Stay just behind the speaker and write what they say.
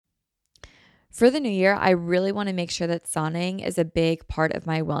For the new year, I really want to make sure that sauning is a big part of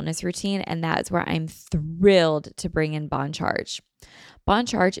my wellness routine, and that's where I'm thrilled to bring in Bon Charge. Bon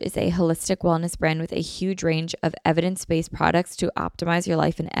Charge is a holistic wellness brand with a huge range of evidence-based products to optimize your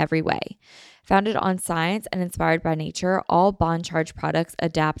life in every way. Founded on science and inspired by nature, all Bon Charge products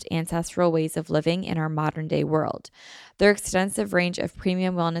adapt ancestral ways of living in our modern-day world. Their extensive range of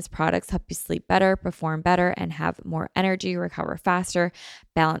premium wellness products help you sleep better, perform better, and have more energy, recover faster,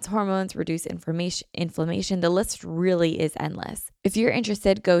 balance hormones, reduce inflammation. The list really is endless. If you're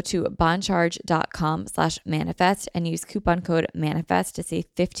interested, go to boncharge.com/manifest and use coupon code manifest to save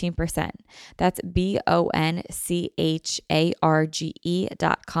 15%. That's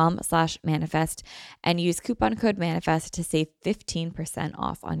boncharge.com/manifest and use coupon code manifest to save 15%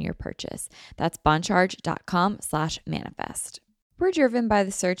 off on your purchase. That's boncharge.com/manifest. We're driven by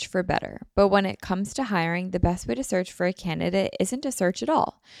the search for better, but when it comes to hiring, the best way to search for a candidate isn't to search at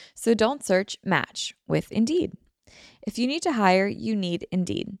all. So don't search, match with Indeed. If you need to hire, you need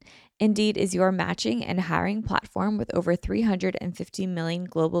Indeed. Indeed is your matching and hiring platform with over 350 million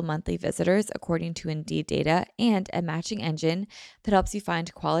global monthly visitors, according to Indeed data, and a matching engine that helps you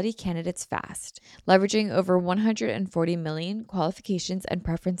find quality candidates fast. Leveraging over 140 million qualifications and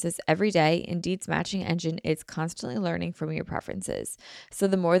preferences every day, Indeed's matching engine is constantly learning from your preferences. So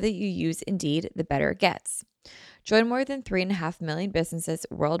the more that you use Indeed, the better it gets. Join more than 3.5 million businesses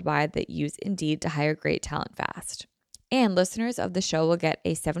worldwide that use Indeed to hire great talent fast. And listeners of the show will get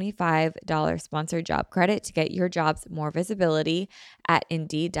a $75 sponsored job credit to get your jobs more visibility at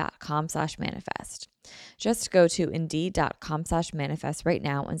Indeed.com/manifest. Just go to Indeed.com/manifest right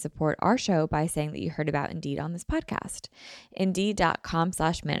now and support our show by saying that you heard about Indeed on this podcast.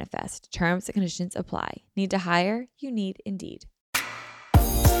 Indeed.com/manifest. Terms and conditions apply. Need to hire? You need Indeed.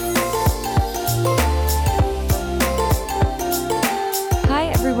 Hi,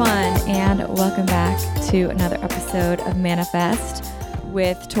 everyone, and welcome back to another episode of Manifest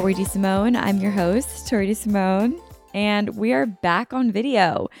with Tori DeSimone. I'm your host, Tori DeSimone, and we are back on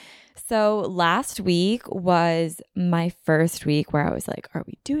video. So last week was my first week where I was like, are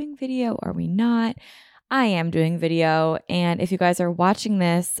we doing video? Are we not? I am doing video. And if you guys are watching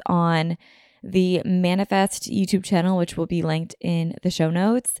this on the Manifest YouTube channel, which will be linked in the show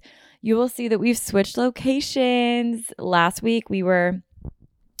notes, you will see that we've switched locations. Last week we were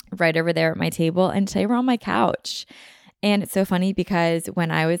right over there at my table, and today we're on my couch. And it's so funny because when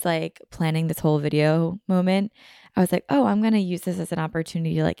I was like planning this whole video moment, I was like, oh, I'm going to use this as an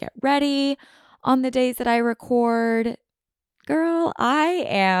opportunity to like get ready on the days that I record. Girl, I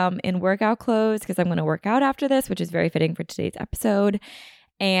am in workout clothes because I'm going to work out after this, which is very fitting for today's episode.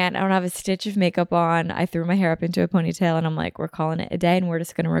 And I don't have a stitch of makeup on. I threw my hair up into a ponytail and I'm like, we're calling it a day and we're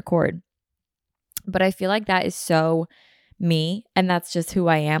just going to record. But I feel like that is so me, and that's just who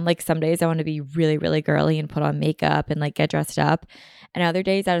I am. Like some days I want to be really, really girly and put on makeup and like get dressed up. And other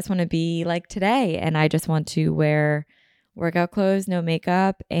days I just want to be like today and I just want to wear workout clothes, no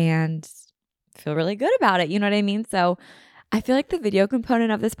makeup, and feel really good about it. You know what I mean? So I feel like the video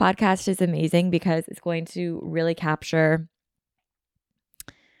component of this podcast is amazing because it's going to really capture,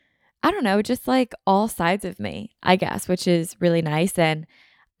 I don't know, just like all sides of me, I guess, which is really nice. And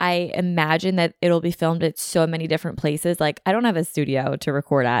I imagine that it'll be filmed at so many different places. Like I don't have a studio to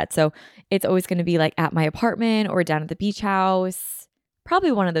record at. So it's always going to be like at my apartment or down at the beach house.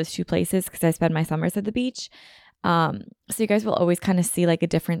 Probably one of those two places because I spend my summers at the beach. So you guys will always kind of see like a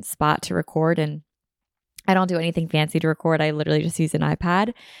different spot to record. And I don't do anything fancy to record. I literally just use an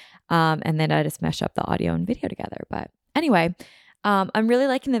iPad. And then I just mesh up the audio and video together. But anyway, I'm really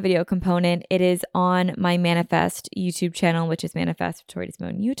liking the video component. It is on my Manifest YouTube channel, which is Manifest with Tori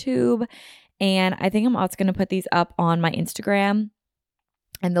DeSimone YouTube. And I think I'm also going to put these up on my Instagram,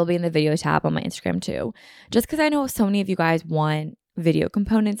 and they'll be in the video tab on my Instagram too. Just because I know so many of you guys want video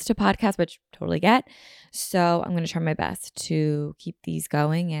components to podcasts, which totally get. So I'm going to try my best to keep these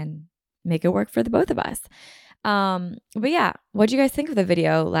going and make it work for the both of us. But yeah, what'd you guys think of the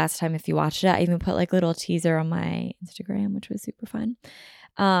video last time if you watched it? I even put like a little teaser on my Instagram, which was super fun.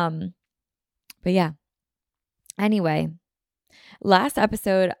 But yeah. Anyway, last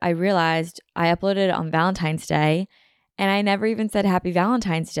episode, I realized I uploaded on Valentine's Day and I never even said Happy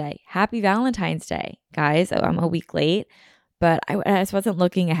Valentine's Day. Happy Valentine's Day, guys. I'm a week late. But I just wasn't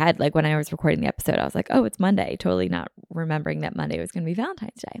looking ahead. Like when I was recording the episode, I was like, oh, it's Monday. Totally not remembering that Monday was going to be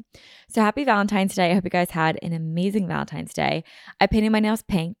Valentine's Day. So happy Valentine's Day. I hope you guys had an amazing Valentine's Day. I painted my nails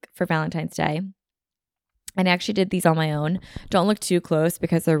pink for Valentine's Day. And I actually did these on my own. Don't look too close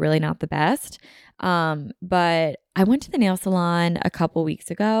because they're really not the best. But I went to the nail salon a couple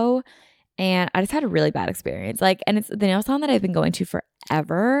weeks ago and I just had a really bad experience. And it's the nail salon that I've been going to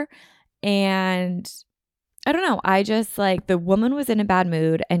forever. And I don't know. I just like the woman was in a bad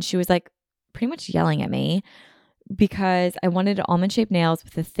mood and she was like pretty much yelling at me because I wanted almond shaped nails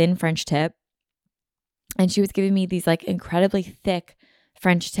with a thin French tip. And she was giving me these like incredibly thick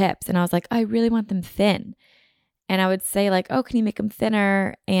French tips. And I was like, I really want them thin. And I would say like, oh, can you make them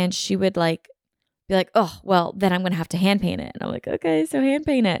thinner? And she would like be like, oh, well, then I'm going to have to hand paint it. And I'm like, okay, so hand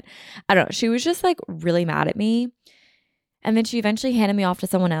paint it. I don't know. She was just like really mad at me. And then she eventually handed me off to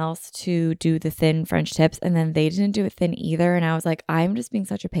someone else to do the thin French tips. And then they didn't do it thin either. And I was like, I'm just being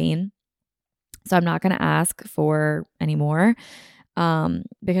such a pain. So I'm not going to ask for any more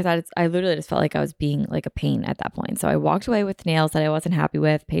because I literally just felt like I was being like a pain at that point. So I walked away with nails that I wasn't happy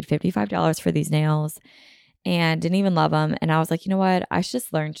with, paid $55 for these nails and didn't even love them. And I was like, you know what? I should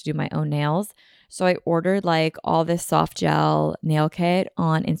just learn to do my own nails. So I ordered like all this soft gel nail kit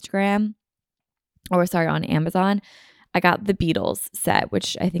on Amazon. I got the Beatles set,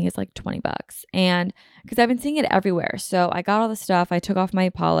 which I think is like $20. And because I've been seeing it everywhere. So I got all the stuff. I took off my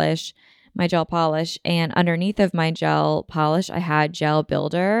polish, my gel polish, and underneath of my gel polish, I had gel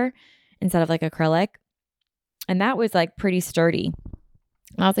builder instead of like acrylic. And that was like pretty sturdy.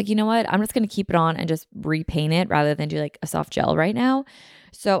 And I was like, you know what? I'm just going to keep it on and just repaint it rather than do like a soft gel right now.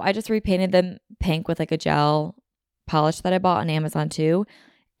 So I just repainted them pink with like a gel polish that I bought on Amazon too.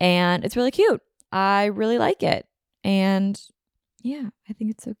 And it's really cute. I really like it. And yeah, I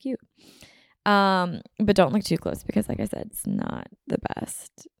think it's so cute. But don't look too close because like I said, it's not the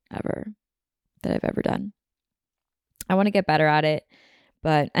best ever that I've ever done. I want to get better at it.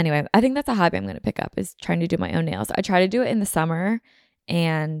 But anyway, I think that's a hobby I'm going to pick up is trying to do my own nails. I try to do it in the summer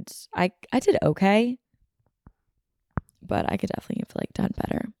and I did okay, but I could definitely have like done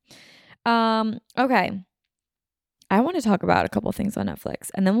better. Okay. I want to talk about a couple things on Netflix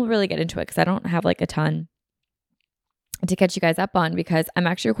and then we'll really get into it because I don't have like a ton to catch you guys up on because I'm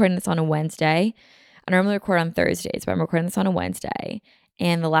actually recording this on a Wednesday. I normally record on Thursdays, but I'm recording this on a Wednesday.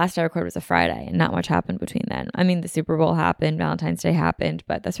 And the last I recorded was a Friday and not much happened between then. I mean, the Super Bowl happened, Valentine's Day happened,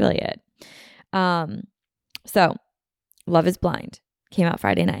 but that's really it. So Love is Blind came out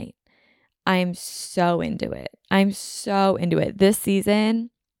Friday night. I'm so into it. This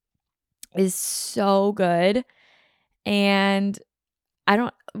season is so good. And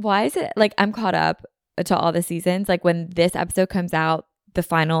why is it like I'm caught up to all the seasons? Like when this episode comes out, the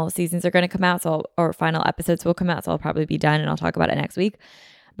final seasons are going to come out. Or final episodes will come out. So I'll probably be done and I'll talk about it next week.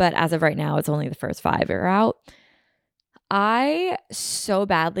 But as of right now, it's only the first 5 are out. I so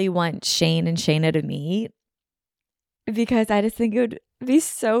badly want Shane and Shayna to meet because I just think it would be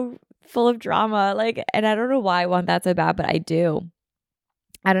so full of drama. Like, and I don't know why I want that so bad, but I do.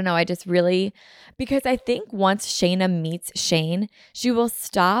 I don't know. I just really, because I think once Shayna meets Shane, she will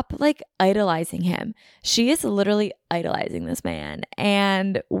stop like idolizing him. She is literally idolizing this man.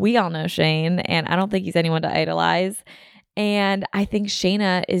 And we all know Shane, and I don't think he's anyone to idolize. And I think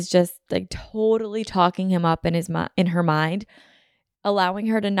Shayna is just like totally talking him up in her mind, allowing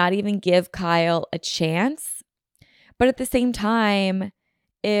her to not even give Kyle a chance. But at the same time,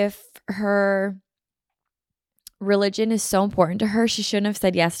 if her religion is so important to her, she shouldn't have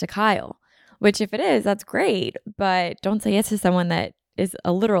said yes to Kyle, which if it is, that's great, but don't say yes to someone that is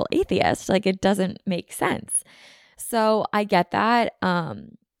a literal atheist. Like it doesn't make sense. So I get that.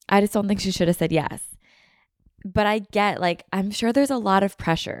 I just don't think she should have said yes. But I get like, I'm sure there's a lot of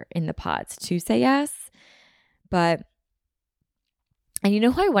pressure in the pods to say yes, but and you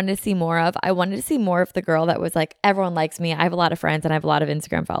know who I wanted to see more of? I wanted to see more of the girl that was like, everyone likes me. I have a lot of friends and I have a lot of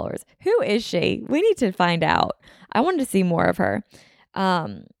Instagram followers. Who is she? We need to find out. I wanted to see more of her.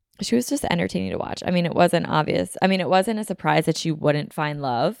 She was just entertaining to watch. I mean, it wasn't obvious. I mean, it wasn't a surprise that she wouldn't find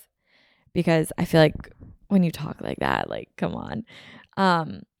love because I feel like when you talk like that, like, come on.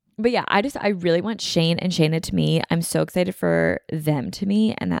 But yeah, I really want Shane and Shayna to meet. I'm so excited for them to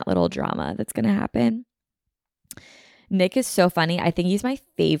meet and that little drama that's going to happen. Nick is so funny. I think he's my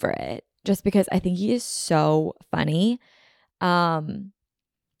favorite just because I think he is so funny. Who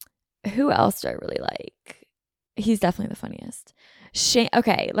else do I really like? He's definitely the funniest. Shane.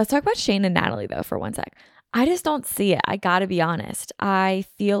 Okay, let's talk about Shane and Natalie though for one sec. I just don't see it. I gotta be honest. I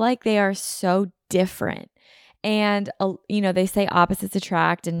feel like they are so different. And, they say opposites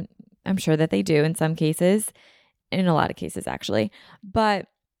attract, and I'm sure that they do in some cases, in a lot of cases actually. But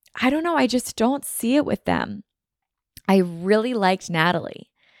I don't know. I just don't see it with them. I really liked Natalie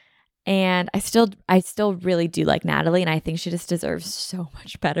and I still really do like Natalie. And I think she just deserves so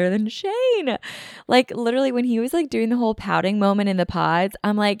much better than Shane. Like literally when he was like doing the whole pouting moment in the pods,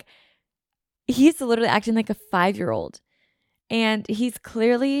 I'm like, he's literally acting like a 5-year-old. And he's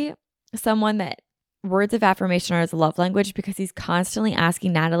clearly someone that words of affirmation are his love language because he's constantly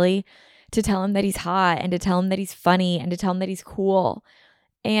asking Natalie to tell him that he's hot and to tell him that he's funny and to tell him that he's cool.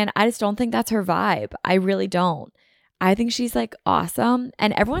 And I just don't think that's her vibe. I really don't. I think she's like awesome.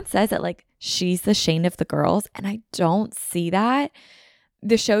 And everyone says that like she's the Shane of the girls. And I don't see that.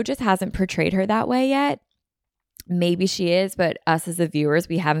 The show just hasn't portrayed her that way yet. Maybe she is, but us as the viewers,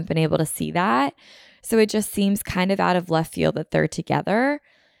 we haven't been able to see that. So it just seems kind of out of left field that they're together.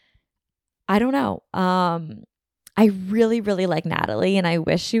 I don't know. I really, really like Natalie, and I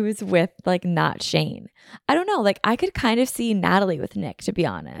wish she was with like not Shane. I don't know. Like I could kind of see Natalie with Nick, to be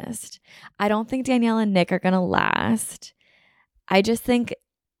honest. I don't think Danielle and Nick are gonna last. I just think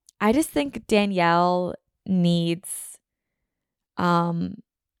Danielle needs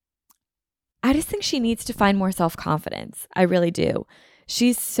I just think she needs to find more self-confidence. I really do.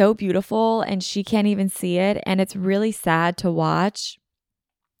 She's so beautiful and she can't even see it. And it's really sad to watch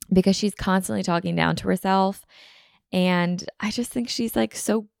because she's constantly talking down to herself. And I just think she's like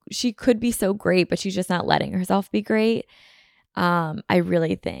she could be so great, but she's just not letting herself be great. I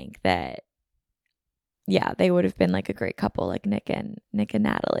really think that, yeah, they would have been like a great couple, like Nick and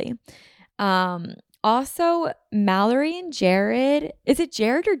Natalie. Also, Mallory and Jared. Is it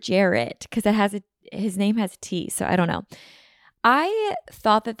Jared or Jarrett? Because his name has a T, so I don't know. I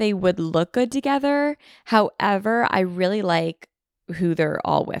thought that they would look good together. However, I really like who they're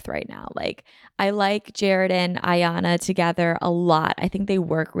all with right now. Like, I like Jared and Ayanna together a lot. I think they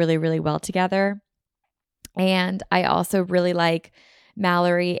work really, really well together. And I also really like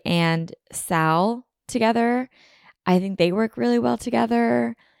Mallory and Sal together. I think they work really well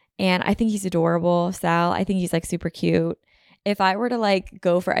together. And I think he's adorable, Sal. I think he's like super cute. If I were to like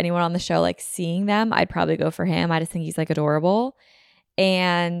go for anyone on the show, like seeing them, I'd probably go for him. I just think he's like adorable.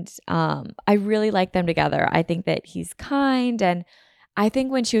 And I really like them together. I think that he's kind. And I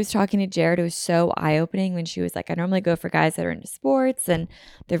think when she was talking to Jared, it was so eye-opening when she was like, I normally go for guys that are into sports and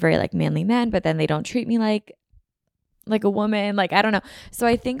they're very like manly men, but then they don't treat me like a woman. Like, I don't know. So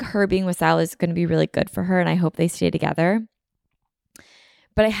I think her being with Sal is going to be really good for her. And I hope they stay together.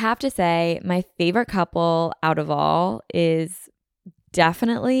 But I have to say, my favorite couple out of all is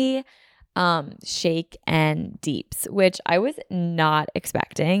definitely Shake and Deeps, which I was not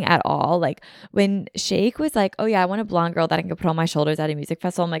expecting at all. Like when Shake was like, oh yeah, I want a blonde girl that I can put on my shoulders at a music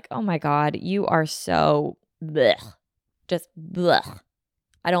festival. I'm like, oh my God, you are so blech. Just blech.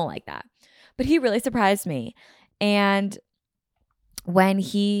 I don't like that. But he really surprised me. And when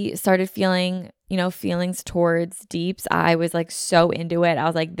he started feeling, feelings towards Deeps, I was like so into it. I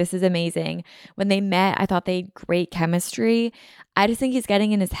was like, this is amazing. When they met, I thought they had great chemistry. I just think he's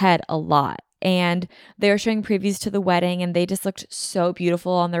getting in his head a lot. And they were showing previews to the wedding and they just looked so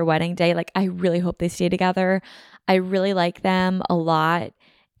beautiful on their wedding day. Like, I really hope they stay together. I really like them a lot.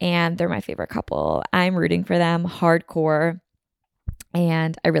 And they're my favorite couple. I'm rooting for them hardcore.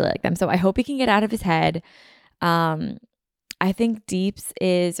 And I really like them. So I hope he can get out of his head. I think Deeps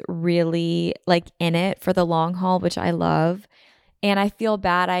is really like in it for the long haul, which I love. And I feel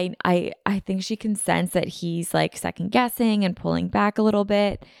bad. I think she can sense that he's like second guessing and pulling back a little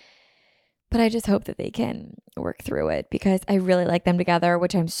bit. But I just hope that they can work through it because I really like them together,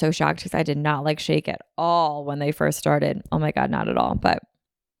 which I'm so shocked because I did not like Shake at all when they first started. Oh my God, not at all. But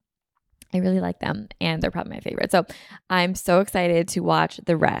I really like them and they're probably my favorite. So I'm so excited to watch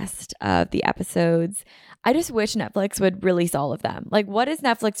the rest of the episodes. I just wish Netflix would release all of them. Like, what is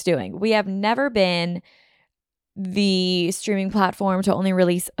Netflix doing? We have never been the streaming platform to only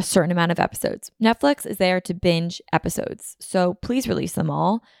release a certain amount of episodes. Netflix is there to binge episodes. So please release them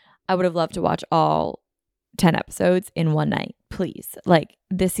all. I would have loved to watch all 10 episodes in one night. Please. Like,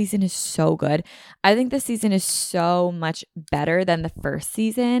 this season is so good. I think this season is so much better than the first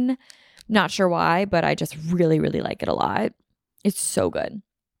season. Not sure why, but I just really, really like it a lot. It's so good.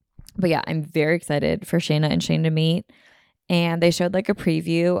 But yeah, I'm very excited for Shayna and Shane to meet. And they showed like a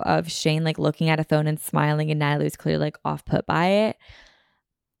preview of Shane like looking at a phone and smiling, and Natalie was clearly like off put by it.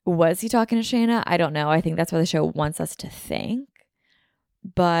 Was he talking to Shayna? I don't know. I think that's what the show wants us to think.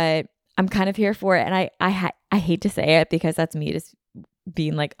 But I'm kind of here for it. And I hate to say it because that's me just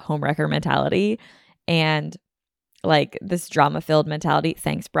being like homewrecker mentality and like this drama-filled mentality.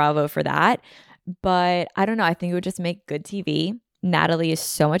 Thanks, Bravo, for that. But I don't know. I think it would just make good TV. Natalie is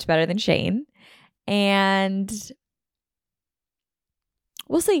so much better than Shane. And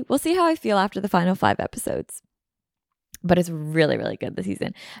we'll see. We'll see how I feel after the final 5 episodes. But it's really, really good this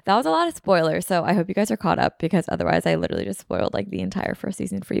season. That was a lot of spoilers, so I hope you guys are caught up because otherwise I literally just spoiled like the entire first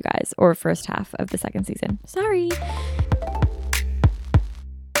season for you guys, or first half of the second season. Sorry.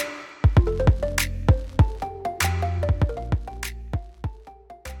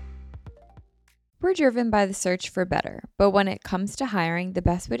 We're driven by the search for better, but when it comes to hiring, the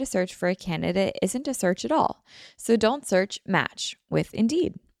best way to search for a candidate isn't to search at all. So don't search, match with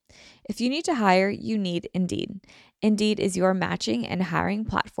Indeed. If you need to hire, you need Indeed. Indeed is your matching and hiring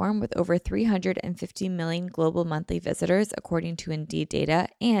platform with over 350 million global monthly visitors, according to Indeed data,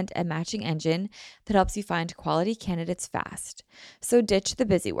 and a matching engine that helps you find quality candidates fast. So ditch the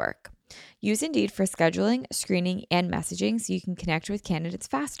busy work. Use Indeed for scheduling, screening, and messaging so you can connect with candidates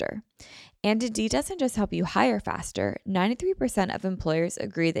faster. And Indeed doesn't just help you hire faster. 93% of employers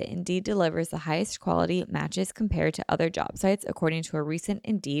agree that Indeed delivers the highest quality matches compared to other job sites, according to a recent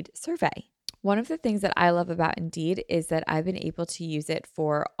Indeed survey. One of the things that I love about Indeed is that I've been able to use it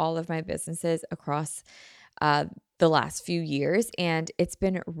for all of my businesses across the last few years, and it's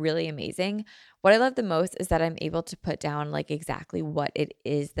been really amazing. What I love the most is that I'm able to put down like exactly what it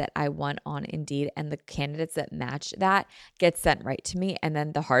is that I want on Indeed, and the candidates that match that get sent right to me. And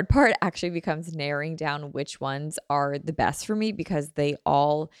then the hard part actually becomes narrowing down which ones are the best for me, because they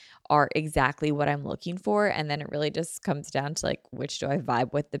all are exactly what I'm looking for. And then it really just comes down to like, which do I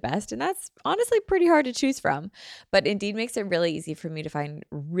vibe with the best? And that's honestly pretty hard to choose from. But Indeed makes it really easy for me to find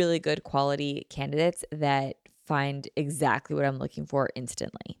really good quality candidates that find exactly what I'm looking for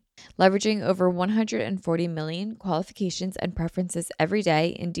instantly. Leveraging over 140 million qualifications and preferences every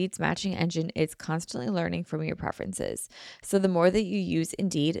day, Indeed's matching engine is constantly learning from your preferences. So the more that you use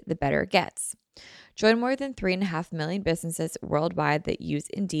Indeed, the better it gets. Join more than 3.5 million businesses worldwide that use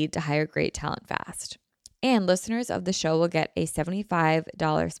Indeed to hire great talent fast. And listeners of the show will get a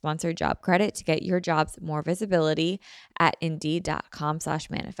 $75 sponsored job credit to get your jobs more visibility at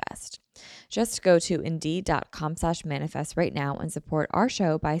Indeed.com/manifest. Just go to Indeed.com/manifest right now and support our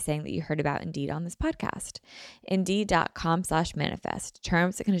show by saying that you heard about Indeed on this podcast. Indeed.com/manifest.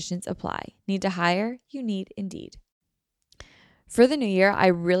 Terms and conditions apply. Need to hire? You need Indeed. For the new year, I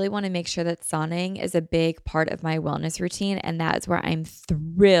really want to make sure that sauning is a big part of my wellness routine, and that is where I'm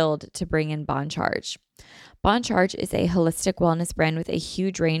thrilled to bring in Bon Charge. Bon Charge is a holistic wellness brand with a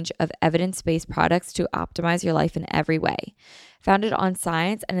huge range of evidence-based products to optimize your life in every way. Founded on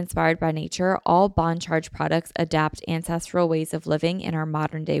science and inspired by nature, all Bon Charge products adapt ancestral ways of living in our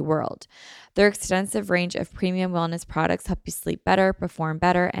modern-day world. Their extensive range of premium wellness products help you sleep better, perform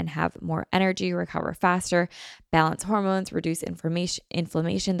better, and have more energy, recover faster, balance hormones, reduce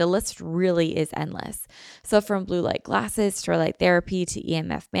inflammation. The list really is endless. So from blue light glasses, to light therapy, to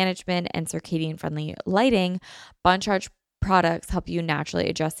EMF management and circadian-friendly lighting, Bon Charge products help you naturally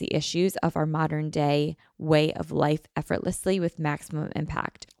address the issues of our modern day way of life effortlessly with maximum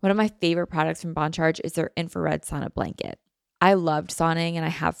impact. One of my favorite products from Bon Charge is their infrared sauna blanket. I loved sauning and I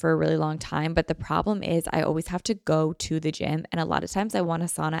have for a really long time, but the problem is I always have to go to the gym, and a lot of times I want a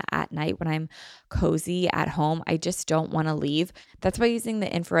sauna at night when I'm cozy at home. I just don't want to leave. That's why using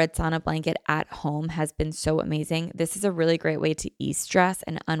the infrared sauna blanket at home has been so amazing. This is a really great way to ease stress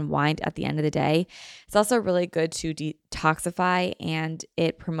and unwind at the end of the day. It's also really good to detoxify, and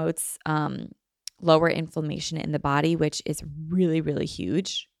it promotes lower inflammation in the body, which is really, really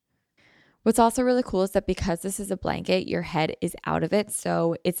huge. What's also really cool is that because this is a blanket, your head is out of it.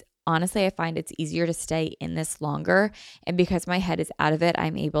 So it's honestly, I find it's easier to stay in this longer. And because my head is out of it,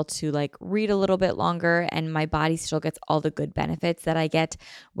 I'm able to like read a little bit longer, and my body still gets all the good benefits that I get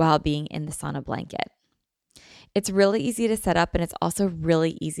while being in the sauna blanket. It's really easy to set up, and it's also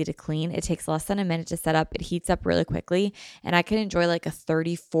really easy to clean. It takes less than a minute to set up. It heats up really quickly, and I can enjoy like a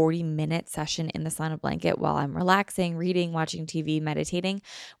 30-40 minute session in the sauna blanket while I'm relaxing, reading, watching TV, meditating.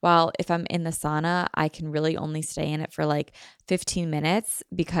 While if I'm in the sauna, I can really only stay in it for like 15 minutes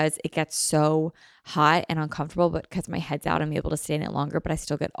because it gets so hot and uncomfortable, but because my head's out, I'm able to stay in it longer, but I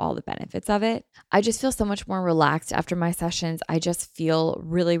still get all the benefits of it. I just feel so much more relaxed after my sessions. I just feel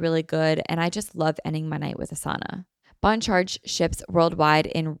really, really good, and I just love ending my night with a sauna. Bon Charge ships worldwide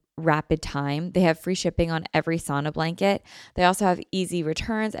in rapid time. They have free shipping on every sauna blanket. They also have easy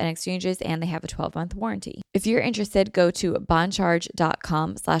returns and exchanges, and they have a 12-month warranty. If you're interested, go to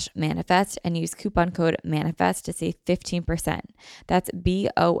boncharge.com/manifest and use coupon code manifest to save 15%. That's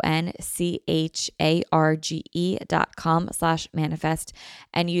BONCHARGE.com/manifest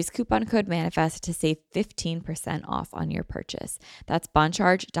and use coupon code manifest to save 15% off on your purchase. That's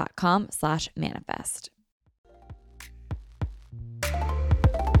boncharge.com/manifest.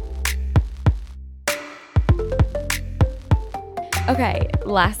 Okay,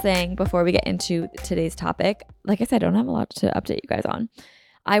 last thing before we get into today's topic. Like I said, I don't have a lot to update you guys on.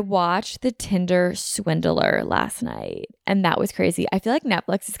 I watched The Tinder Swindler last night, and that was crazy. I feel like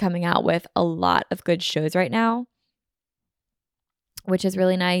Netflix is coming out with a lot of good shows right now, which is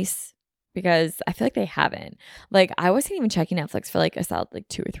really nice. because I feel like they haven't. Like, I wasn't even checking Netflix for like a solid like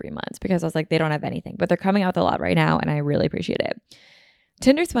 2 or 3 months because I was like, they don't have anything, but they're coming out with a lot right now, and I really appreciate it.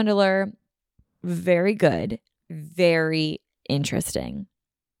 Tinder Swindler, very good, very interesting.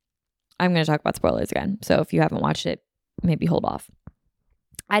 I'm going to talk about spoilers again. So if you haven't watched it, maybe hold off.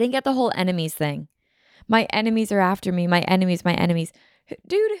 I didn't get the whole enemies thing. My enemies are after me. My enemies, my enemies.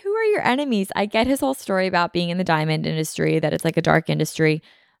 Dude, who are your enemies? I get his whole story about being in the diamond industry, that it's like a dark industry.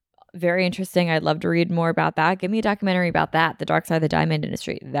 Very interesting. I'd love to read more about that. Give me a documentary about that, the dark side of the diamond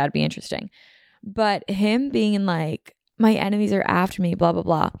industry. That'd be interesting. But him being like, my enemies are after me, blah, blah,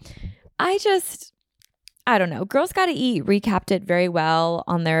 blah. I don't know. Girls Gotta Eat recapped it very well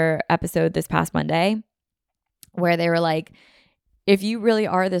on their episode this past Monday, where they were like, if you really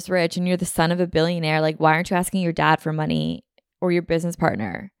are this rich and you're the son of a billionaire, like, why aren't you asking your dad for money or your business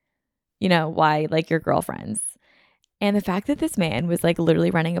partner? You know, why, like, your girlfriends? And the fact that this man was like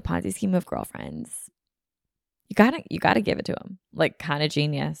literally running a Ponzi scheme of girlfriends, you gotta give it to him. Like, kind of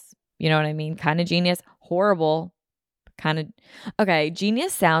genius. You know what I mean? Kind of genius. Horrible. Kind of, okay,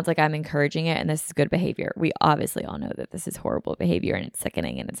 genius sounds like I'm encouraging it and this is good behavior. We obviously all know that this is horrible behavior and it's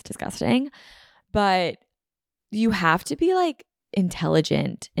sickening and it's disgusting. But you have to be like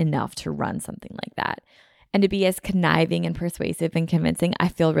intelligent enough to run something like that. And to be as conniving and persuasive and convincing, I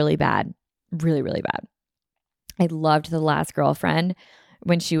feel really bad. Really, really bad. I loved the last girlfriend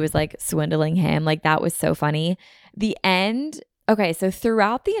when she was like swindling him. Like, that was so funny. The end. Okay, so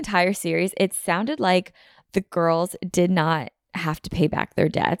throughout the entire series, it sounded like the girls did not have to pay back their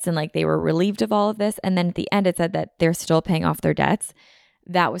debts and like they were relieved of all of this. And then at the end, it said that they're still paying off their debts.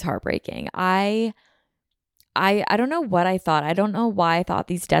 That was heartbreaking. I don't know what I thought. I don't know why I thought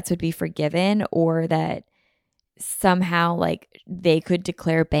these debts would be forgiven, or that somehow like they could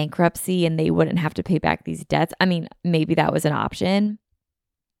declare bankruptcy and they wouldn't have to pay back these debts. I mean, maybe that was an option.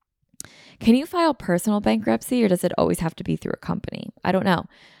 Can you file personal bankruptcy, or does it always have to be through a company? I don't know.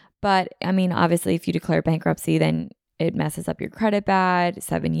 But I mean, obviously, if you declare bankruptcy, then it messes up your credit bad,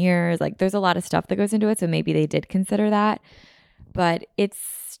 7 years. Like, there's a lot of stuff that goes into it. So maybe they did consider that. But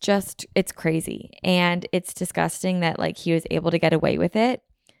it's crazy. And it's disgusting that like he was able to get away with it.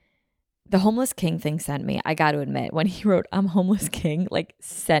 The homeless king thing sent me. I got to admit, when he wrote, I'm homeless king, like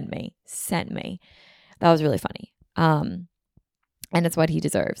sent me. That was really funny. And it's what he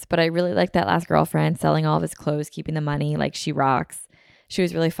deserves. But I really like that last girlfriend selling all of his clothes, keeping the money. Like, she rocks. She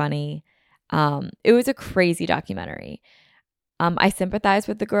was really funny. It was a crazy documentary. I sympathize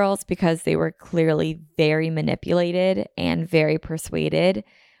with the girls because they were clearly very manipulated and very persuaded,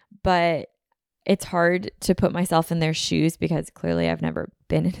 but it's hard to put myself in their shoes because clearly I've never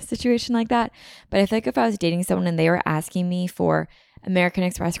been in a situation like that. But I feel like if I was dating someone and they were asking me for American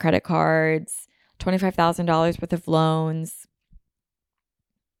Express credit cards, $25,000 worth of loans,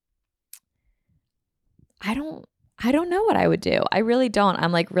 I don't know what I would do. I really don't.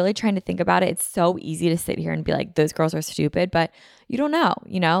 I'm like really trying to think about it. It's so easy to sit here and be like, those girls are stupid, but you don't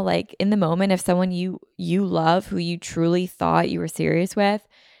know, like in the moment, if someone you love, who you truly thought you were serious with,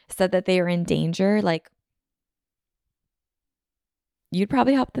 said that they were in danger, like, you'd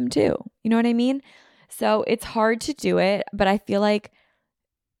probably help them too. You know what I mean? So it's hard to do it, but I feel like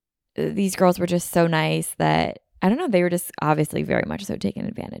these girls were just so nice that, I don't know, they were just obviously very much so taken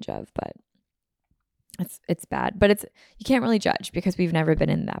advantage of, but it's bad. But you can't really judge because we've never been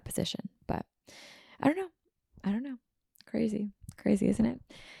in that position. But I don't know. Crazy, isn't it?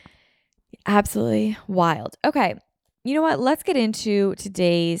 Absolutely wild. Okay. You know what? Let's get into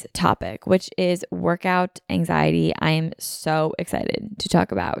today's topic, which is workout anxiety. I am so excited to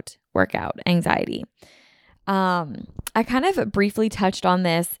talk about workout anxiety. I kind of briefly touched on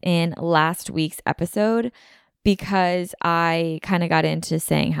this in last week's episode because I kind of got into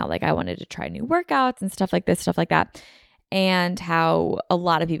saying how like I wanted to try new workouts and stuff like that, and how a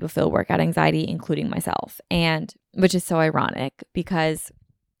lot of people feel workout anxiety, including myself, and which is so ironic because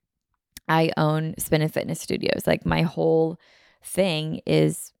I own Spin and Fitness studios. Like, my whole thing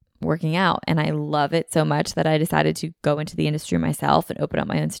is working out and I love it so much that I decided to go into the industry myself and open up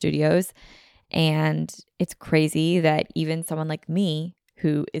my own studios. And it's crazy that even someone like me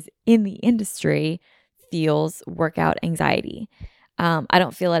who is in the industry feels workout anxiety. I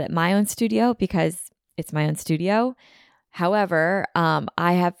don't feel it at my own studio because it's my own studio. However,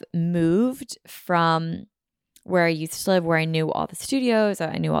 I have moved from where I used to live, where I knew all the studios,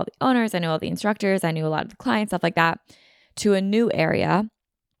 I knew all the owners, I knew all the instructors, I knew a lot of the clients, stuff like that, to a new area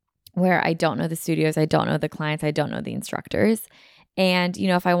where I don't know the studios, I don't know the clients, I don't know the instructors. And,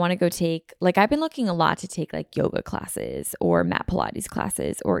 if I want to go take, like, I've been looking a lot to take like yoga classes or mat Pilates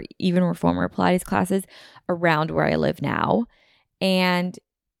classes or even reformer Pilates classes around where I live now. And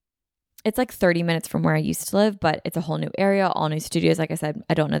It's like 30 minutes from where I used to live, but it's a whole new area, all new studios. Like I said,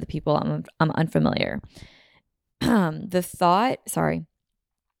 I don't know the people. I'm unfamiliar. Sorry,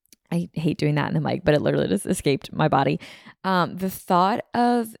 I hate doing that in the mic, but it literally just escaped my body. The thought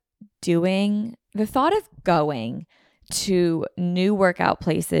of going to new workout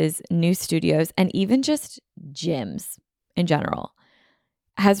places, new studios, and even just gyms in general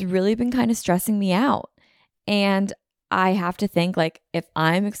has really been kind of stressing me out. And I have to think, like, if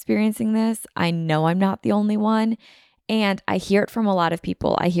I'm experiencing this, I know I'm not the only one. And I hear it from a lot of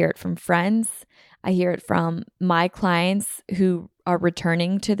people. I hear it from friends. I hear it from my clients who are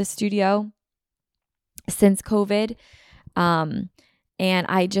returning to the studio since COVID. And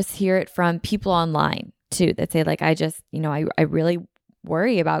I just hear it from people online too that say, like, I really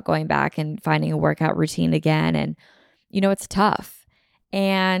worry about going back and finding a workout routine again. And, it's tough.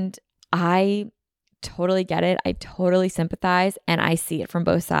 And I totally get it. I totally sympathize, and I see it from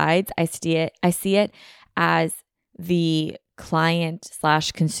both sides. I see it as the client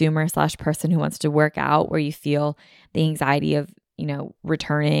 / consumer / person who wants to work out, where you feel the anxiety of,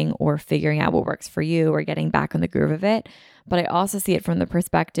 returning or figuring out what works for you or getting back in the groove of it. But I also see it from the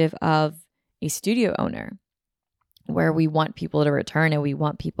perspective of a studio owner, where we want people to return and we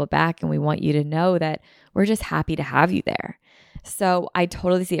want people back, and we want you to know that we're just happy to have you there. So I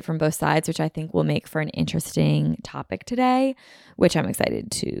totally see it from both sides, which I think will make for an interesting topic today, which I'm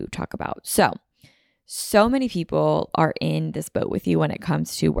excited to talk about. So many people are in this boat with you when it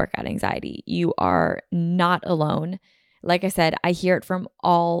comes to workout anxiety. You are not alone. Like I said, I hear it from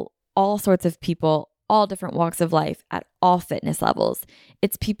all sorts of people, all different walks of life, at all fitness levels.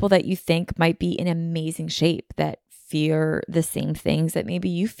 It's people that you think might be in amazing shape that fear the same things that maybe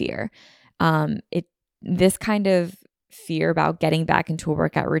you fear. This kind of fear about getting back into a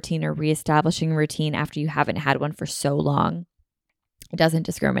workout routine or reestablishing a routine after you haven't had one for so long, it doesn't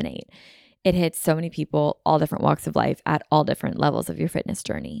discriminate. It hits so many people, all different walks of life, at all different levels of your fitness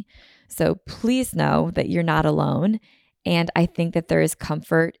journey. So please know that you're not alone. And I think that there is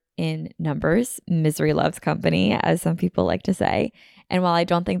comfort in numbers. Misery loves company, as some people like to say. And while I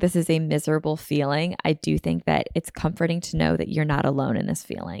don't think this is a miserable feeling, I do think that it's comforting to know that you're not alone in this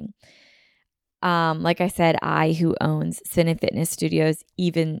feeling. Like I said, I, who owns Spin and Fitness studios,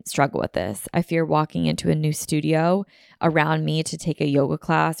 even struggle with this. I fear walking into a new studio around me to take a yoga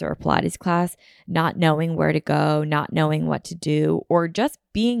class or a Pilates class, not knowing where to go, not knowing what to do, or just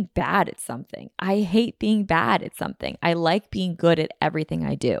being bad at something. I hate being bad at something. I like being good at everything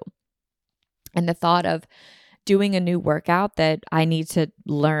I do. And the thought of doing a new workout that I need to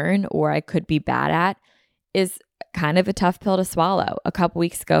learn or I could be bad at is kind of a tough pill to swallow. A couple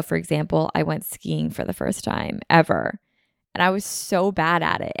weeks ago, for example, I went skiing for the first time ever, and I was so bad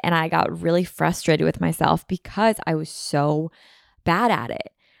at it. And I got really frustrated with myself because I was so bad at it.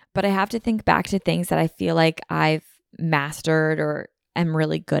 But I have to think back to things that I feel like I've mastered or am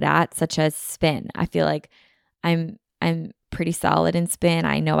really good at, such as spin. I feel like I'm pretty solid in spin.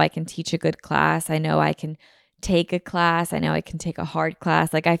 I know I can teach a good class. I know I can take a class. I know I can take a hard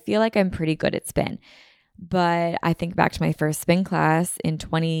class. Like, I feel like I'm pretty good at spin. But I think back to my first spin class in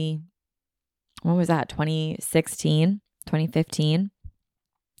 2016, 2015.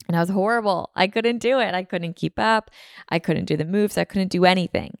 And I was horrible. I couldn't do it. I couldn't keep up. I couldn't do the moves. I couldn't do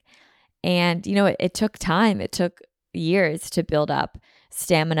anything. And, it took time. It took years to build up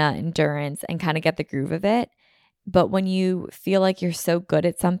stamina, endurance, and kind of get the groove of it. But when you feel like you're so good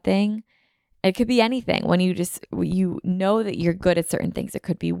at something, it could be anything. When you know that you're good at certain things, it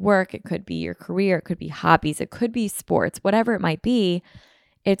could be work, it could be your career, it could be hobbies, it could be sports, whatever it might be,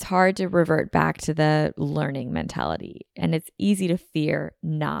 it's hard to revert back to the learning mentality. And it's easy to fear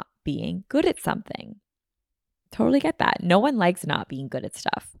not being good at something. Totally get that. No one likes not being good at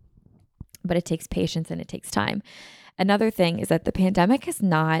stuff, but it takes patience and it takes time. Another thing is that the pandemic has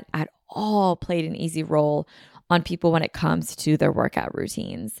not at all played an easy role on people when it comes to their workout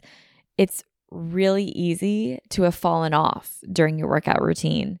routines. It's really easy to have fallen off during your workout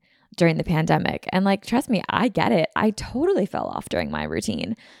routine during the pandemic. And trust me, I get it. I totally fell off during my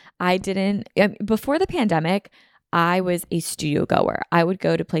routine. Before the pandemic, I was a studio goer. I would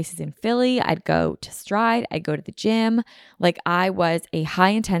go to places in Philly. I'd go to Stride. I'd go to the gym. I was a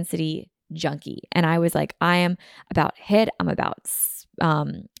high intensity junkie. And I was like, I am about HIIT. I'm about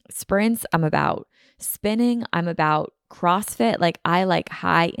sprints. I'm about spinning. I'm about CrossFit. I like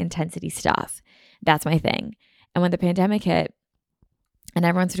high intensity stuff. That's my thing. And when the pandemic hit and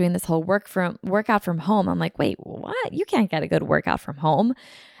everyone's doing this whole workout from home, I'm like, wait, what? You can't get a good workout from home.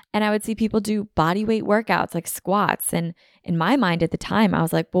 And I would see people do body weight workouts like squats. And in my mind at the time, I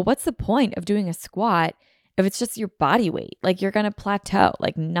was like, well, what's the point of doing a squat If it's just your body weight, like you're going to plateau,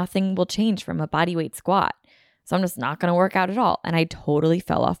 like nothing will change from a body weight squat. So I'm just not going to work out at all. And I totally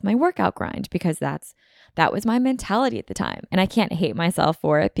fell off my workout grind because that was my mentality at the time. And I can't hate myself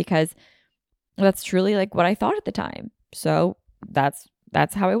for it because that's truly like what I thought at the time. So that's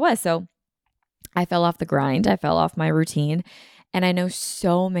how it was. So I fell off the grind. I fell off my routine. And I know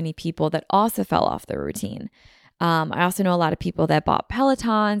so many people that also fell off their routine. I also know a lot of people that bought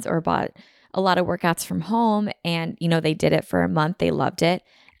Pelotons or bought a lot of workouts from home, and they did it for a month. They loved it.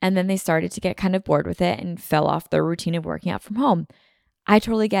 And then they started to get kind of bored with it and fell off their routine of working out from home. I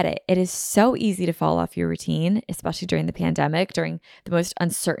totally get it. It is so easy to fall off your routine, especially during the pandemic, during the most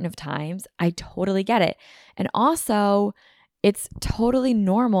uncertain of times. I totally get it. And also, it's totally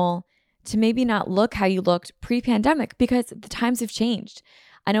normal to maybe not look how you looked pre-pandemic because the times have changed.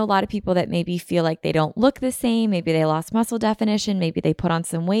 I know a lot of people that maybe feel like they don't look the same. Maybe they lost muscle definition. Maybe they put on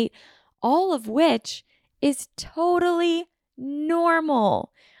some weight, all of which is totally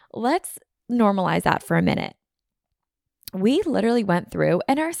normal. Let's normalize that for a minute. We literally went through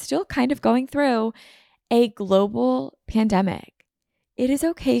and are still kind of going through a global pandemic. It is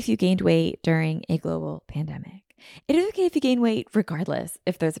okay if you gained weight during a global pandemic. It is okay if you gain weight regardless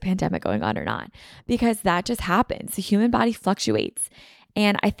if there's a pandemic going on or not, because that just happens. The human body fluctuates.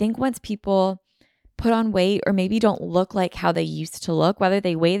 And I think once people put on weight or maybe don't look like how they used to look, whether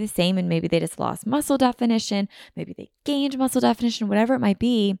they weigh the same and maybe they just lost muscle definition, maybe they gained muscle definition, whatever it might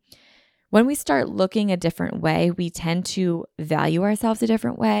be, when we start looking a different way, we tend to value ourselves a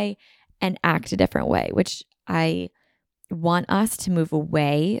different way and act a different way, which I want us to move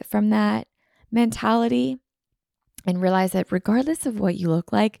away from that mentality and realize that regardless of what you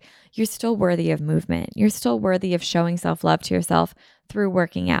look like, you're still worthy of movement. You're still worthy of showing self-love to yourself through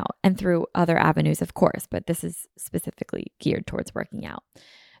working out and through other avenues, of course, but this is specifically geared towards working out.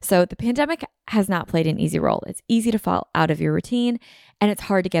 So the pandemic has not played an easy role. It's easy to fall out of your routine and it's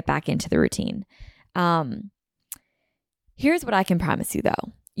hard to get back into the routine. Here's what I can promise you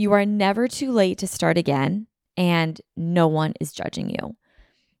though. You are never too late to start again and no one is judging you.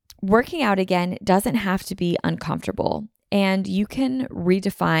 Working out again doesn't have to be uncomfortable, and you can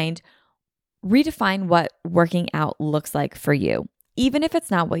redefine what working out looks like for you, even if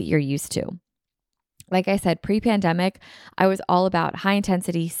it's not what you're used to. Like I said, pre-pandemic, I was all about high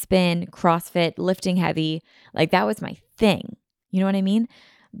intensity, spin, CrossFit, lifting heavy. Like that was my thing. You know what I mean?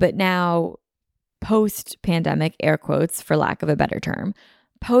 But now post-pandemic, air quotes for lack of a better term,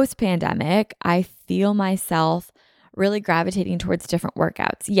 post-pandemic, I feel myself really gravitating towards different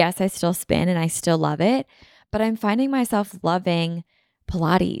workouts. Yes, I still spin and I still love it, but I'm finding myself loving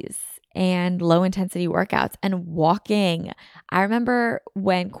Pilates and low intensity workouts and walking. I remember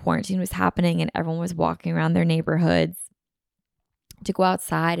when quarantine was happening and everyone was walking around their neighborhoods to go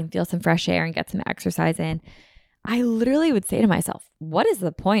outside and feel some fresh air and get some exercise in. I literally would say to myself, what is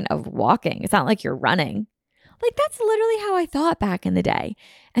the point of walking? It's not like you're running. Like that's literally how I thought back in the day.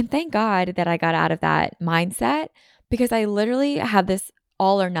 And thank God that I got out of that mindset, because I literally had this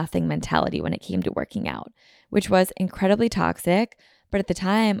all or nothing mentality when it came to working out, which was incredibly toxic. But at the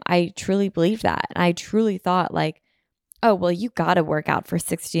time, I truly believed that. And I truly thought like, oh, well, you got to work out for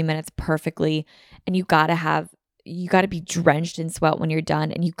 60 minutes perfectly. And you got to be drenched in sweat when you're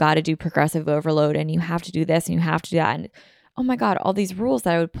done. And you got to do progressive overload. And you have to do this and you have to do that. And oh my God, all these rules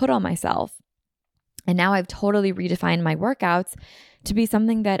that I would put on myself. And now I've totally redefined my workouts to be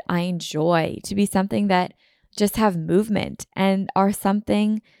something that I enjoy, to be something that just have movement and are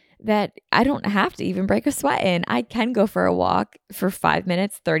something that I don't have to even break a sweat in. I can go for a walk for 5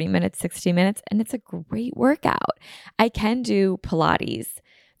 minutes, 30 minutes, 60 minutes, and it's a great workout. I can do Pilates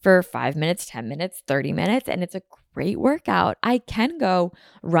for 5 minutes, 10 minutes, 30 minutes, and it's a great workout. I can go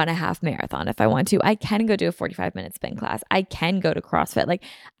run a half marathon if I want to. I can go do a 45-minute spin class. I can go to CrossFit. Like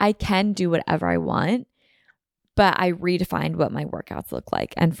I can do whatever I want, but I redefined what my workouts look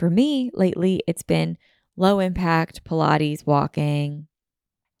like. And for me lately, it's been low impact, Pilates, walking,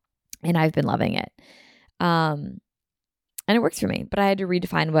 and I've been loving it. And it works for me, but I had to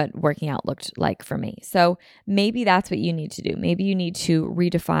redefine what working out looked like for me. So maybe that's what you need to do. Maybe you need to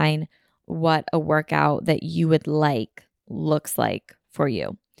redefine what a workout that you would like looks like for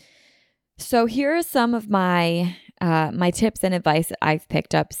you. So here are some of my tips and advice that I've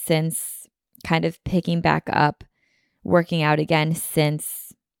picked up since kind of picking back up working out again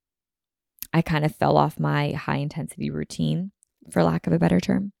since I kind of fell off my high intensity routine, for lack of a better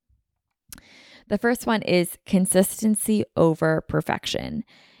term. The first one is consistency over perfection.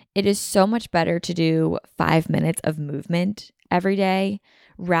 It is so much better to do 5 minutes of movement every day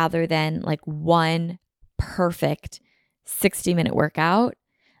rather than like one perfect 60-minute workout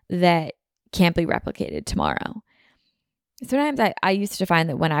that can't be replicated tomorrow. Sometimes I used to find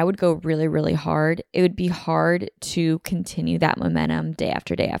that when I would go really, really hard, it would be hard to continue that momentum day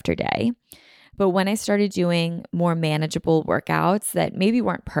after day after day. But when I started doing more manageable workouts that maybe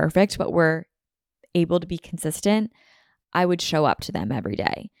weren't perfect, but were able to be consistent, I would show up to them every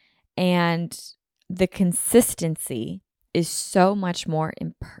day. And the consistency is so much more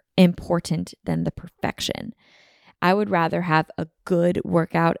important than the perfection. I would rather have a good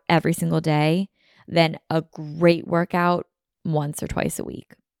workout every single day than a great workout once or twice a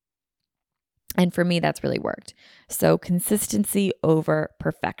week. And for me, that's really worked. So consistency over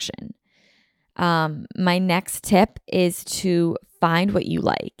perfection. My next tip is to find what you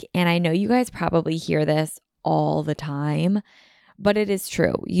like. And I know you guys probably hear this all the time, but it is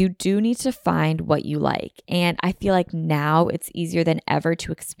true. You do need to find what you like. And I feel like now it's easier than ever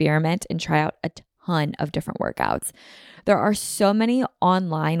to experiment and try out a ton of different workouts. There are so many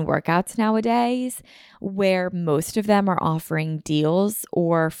online workouts nowadays where most of them are offering deals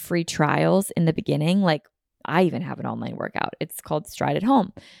or free trials in the beginning. Like I even have an online workout. It's called Stride at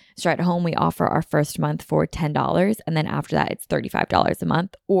Home. Stride at Home, we offer our first month for $10. And then after that, it's $35 a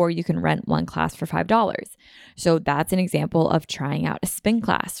month, or you can rent one class for $5. So that's an example of trying out a spin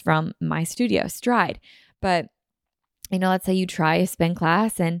class from my studio, Stride. But, let's say you try a spin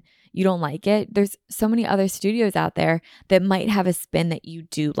class and you don't like it. There's so many other studios out there that might have a spin that you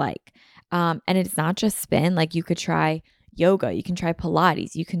do like. And it's not just spin. Like you could try yoga, you can try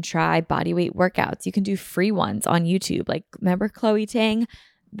Pilates, you can try bodyweight workouts, you can do free ones on YouTube. Like remember Chloe Ting,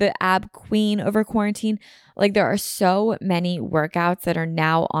 the ab queen over quarantine? Like there are so many workouts that are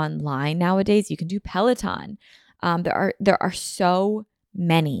now online nowadays. You can do Peloton. There are so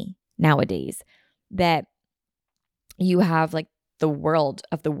many nowadays that you have like the world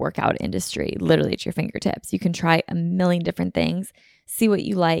of the workout industry literally at your fingertips. You can try a million different things, see what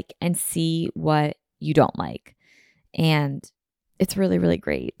you like and see what you don't like. And it's really, really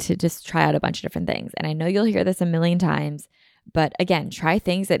great to just try out a bunch of different things. And I know you'll hear this a million times, but again, try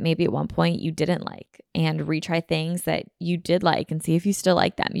things that maybe at one point you didn't like and retry things that you did like and see if you still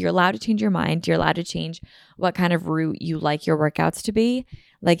like them. You're allowed to change your mind. You're allowed to change what kind of route you like your workouts to be.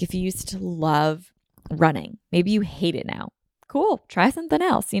 Like if you used to love running, maybe you hate it now. Cool. Try something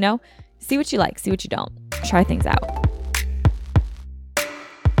else, see what you like, see what you don't. Try things out.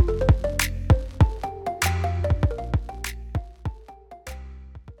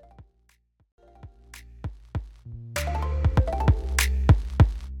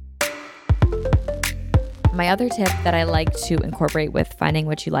 My other tip that I like to incorporate with finding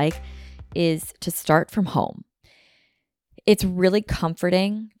what you like is to start from home. It's really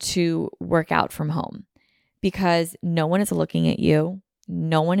comforting to work out from home because no one is looking at you,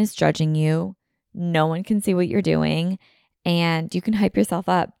 no one is judging you, no one can see what you're doing, and you can hype yourself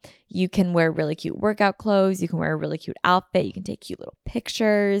up. You can wear really cute workout clothes, you can wear a really cute outfit, you can take cute little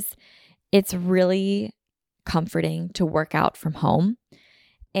pictures. It's really comforting to work out from home,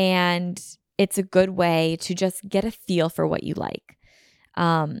 and it's a good way to just get a feel for what you like.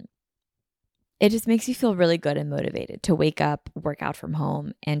 It just makes you feel really good and motivated to wake up, work out from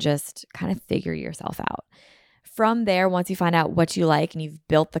home, and just kind of figure yourself out. From there, once you find out what you like and you've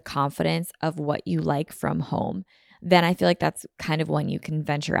built the confidence of what you like from home, then I feel like that's kind of when you can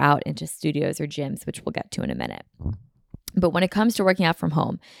venture out into studios or gyms, which we'll get to in a minute. But when it comes to working out from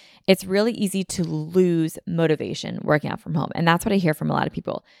home, it's really easy to lose motivation working out from home. And that's what I hear from a lot of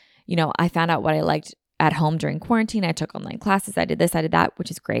people. I found out what I liked at home during quarantine. I took online classes. I did this, I did that, which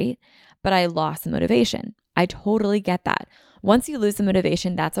is great. But I lost the motivation. I totally get that. Once you lose the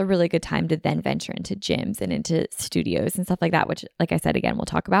motivation, that's a really good time to then venture into gyms and into studios and stuff like that, which, like I said, again, we'll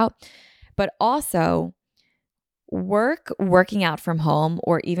talk about. But also working out from home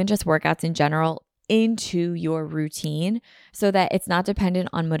or even just workouts in general into your routine so that it's not dependent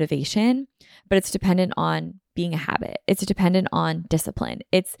on motivation, but it's dependent on being a habit. It's dependent on discipline.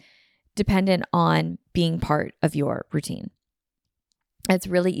 It's dependent on being part of your routine. It's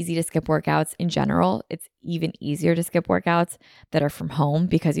really easy to skip workouts in general. It's even easier to skip workouts that are from home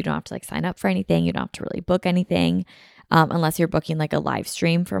because you don't have to sign up for anything. You don't have to really book anything unless you're booking like a live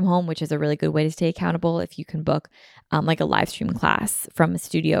stream from home, which is a really good way to stay accountable. If you can book like a live stream class from a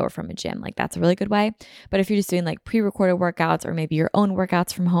studio or from a gym, that's a really good way. But if you're just doing like pre-recorded workouts or maybe your own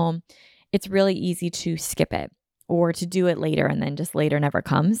workouts from home, it's really easy to skip it or to do it later and then just later never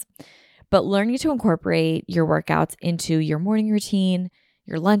comes. But learning to incorporate your workouts into your morning routine,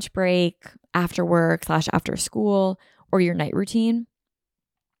 your lunch break, after work / after school, or your night routine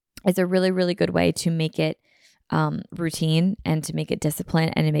is a really, really good way to make it routine and to make it discipline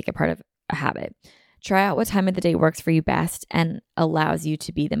and to make it part of a habit. Try out what time of the day works for you best and allows you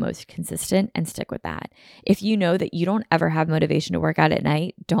to be the most consistent and stick with that. If you know that you don't ever have motivation to work out at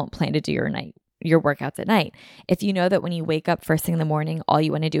night, don't plan to do your workouts at night. If you know that when you wake up first thing in the morning, all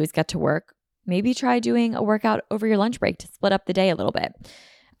you want to do is get to work, maybe try doing a workout over your lunch break to split up the day a little bit.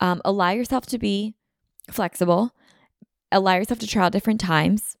 Allow yourself to be flexible. Allow yourself to try out different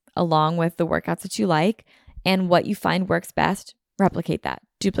times along with the workouts that you like, and what you find works best, replicate that,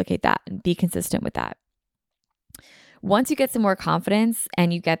 duplicate that, and be consistent with that. Once you get some more confidence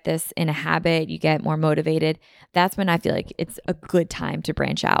and you get this in a habit, you get more motivated, that's when I feel like it's a good time to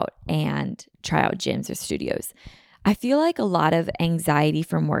branch out and try out gyms or studios. I feel like a lot of anxiety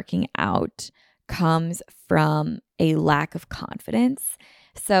from working out comes from a lack of confidence.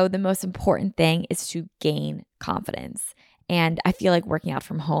 So the most important thing is to gain confidence. And I feel like working out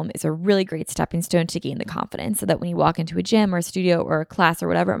from home is a really great stepping stone to gain the confidence so that when you walk into a gym or a studio or a class or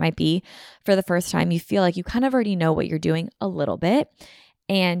whatever it might be for the first time, you feel like you kind of already know what you're doing a little bit.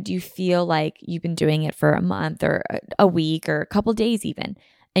 And you feel like you've been doing it for a month or a week or a couple days even.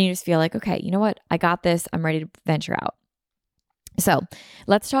 And you just feel like, okay, you know what? I got this. I'm ready to venture out. So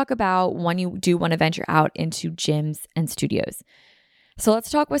let's talk about when you do want to venture out into gyms and studios. So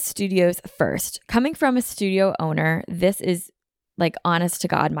let's talk with studios first. Coming from a studio owner, this is like honest to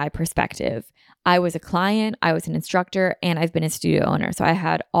God, my perspective. I was a client, I was an instructor, and I've been a studio owner. So I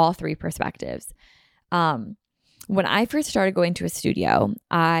had all three perspectives. When I first started going to a studio,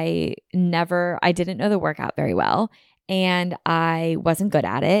 I didn't know the workout very well, and I wasn't good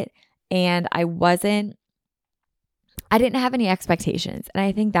at it, and I didn't have any expectations. And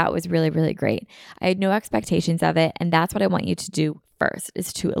I think that was really, really great. I had no expectations of it. And that's what I want you to do first,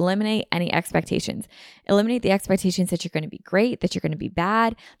 is to eliminate any expectations. Eliminate the expectations that you're going to be great, that you're going to be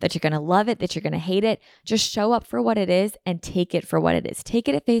bad, that you're going to love it, that you're going to hate it. Just show up for what it is and take it for what it is. Take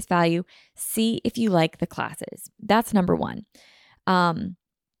it at face value. See if you like the classes. That's number one. All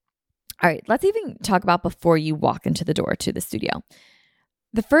right, let's even talk about before you walk into the door to the studio.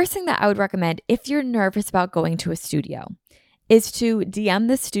 The first thing that I would recommend if you're nervous about going to a studio is to DM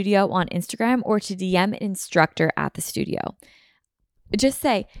the studio on Instagram or to DM an instructor at the studio. Just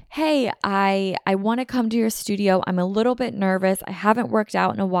say, hey, I want to come to your studio. I'm a little bit nervous. I haven't worked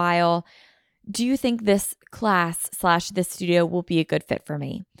out in a while. Do you think this class / this studio will be a good fit for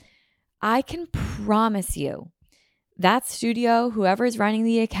me? I can promise you that studio, whoever is running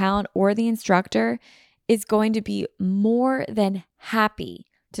the account or the instructor, is going to be more than happy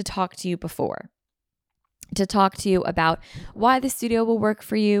to talk to you to talk to you about why the studio will work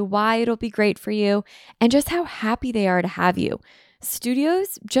for you, why it'll be great for you, and just how happy they are to have you.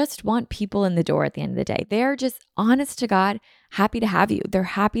 Studios just want people in the door at the end of the day. They're just, honest to God, happy to have you. They're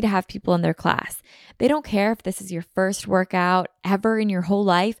happy to have people in their class. They don't care if this is your first workout ever in your whole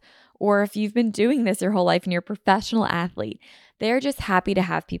life or if you've been doing this your whole life and you're a professional athlete. They're just happy to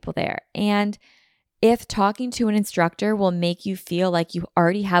have people there. And if talking to an instructor will make you feel like you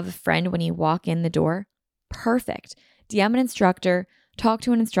already have a friend when you walk in the door, perfect. DM an instructor, talk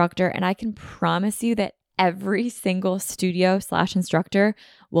to an instructor, and I can promise you that every single studio / instructor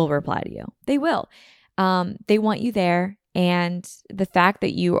will reply to you. They will. They want you there. And the fact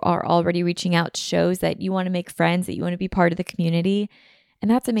that you are already reaching out shows that you want to make friends, that you want to be part of the community.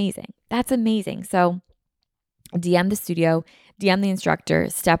 And that's amazing. That's amazing. So DM the studio, DM the instructor.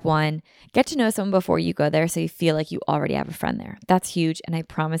 Step one, get to know someone before you go there so you feel like you already have a friend there. That's huge. And I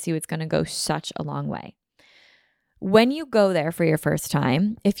promise you it's going to go such a long way. When you go there for your first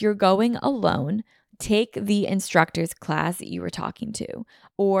time, if you're going alone, take the instructor's class that you were talking to.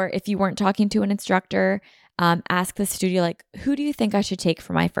 Or if you weren't talking to an instructor, ask the studio, like, who do you think I should take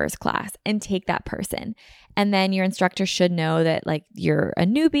for my first class? And take that person. And then your instructor should know that like you're a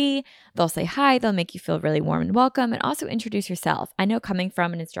newbie. They'll say hi. They'll make you feel really warm and welcome, and also introduce yourself. I know coming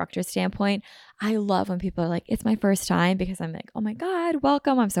from an instructor standpoint, I love when people are like, it's my first time, because I'm like, oh my God,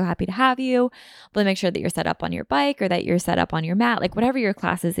 welcome. I'm so happy to have you. But make sure that you're set up on your bike or that you're set up on your mat, like whatever your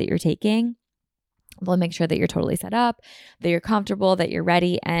classes that you're taking. They'll make sure that you're totally set up, that you're comfortable, that you're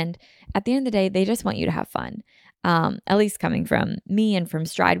ready. And at the end of the day, they just want you to have fun. At least coming from me and from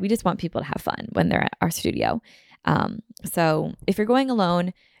Stride, we just want people to have fun when they're at our studio. So if you're going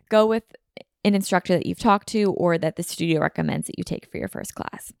alone, go with an instructor that you've talked to or that the studio recommends that you take for your first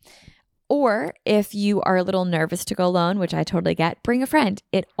class. Or if you are a little nervous to go alone, which I totally get, bring a friend.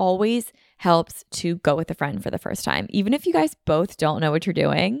 It always helps to go with a friend for the first time. Even if you guys both don't know what you're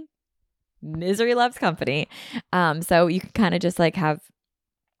doing, misery loves company. So you can kind of just like have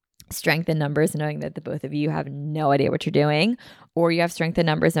strength in numbers knowing that the both of you have no idea what you're doing, or you have strength in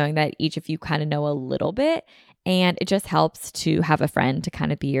numbers knowing that each of you kind of know a little bit, And it just helps to have a friend to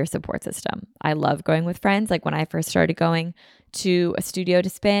kind of be your support system. I love going with friends. Like when I first started going to a studio to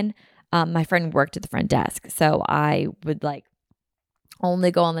spin, my friend worked at the front desk. So I would like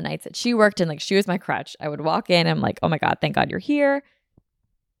only go on the nights that she worked, and like she was my crutch. I would walk in and I'm like, oh my God, thank God you're here.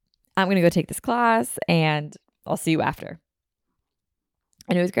 I'm going to go take this class and I'll see you after.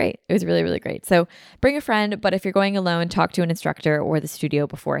 And it was great. It was really, really great. So bring a friend, but if you're going alone, talk to an instructor or the studio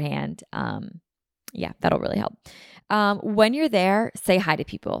beforehand. Yeah, that'll really help. When you're there, say hi to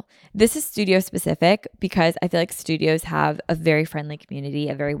people. This is studio specific because I feel like studios have a very friendly community,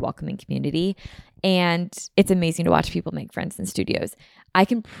 a very welcoming community, and it's amazing to watch people make friends in studios. I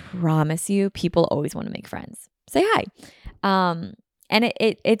can promise you, people always want to make friends. Say hi. And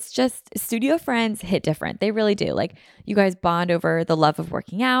it's just studio friends hit different. They really do. Like you guys bond over the love of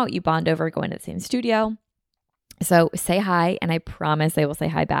working out. You bond over going to the same studio. So say hi, and I promise they will say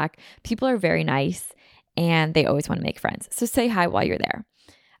hi back. People are very nice and they always want to make friends. So say hi while you're there.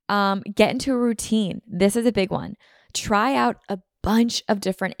 Get into a routine. This is a big one. Try out a bunch of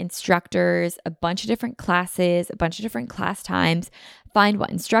different instructors, a bunch of different classes, a bunch of different class times. Find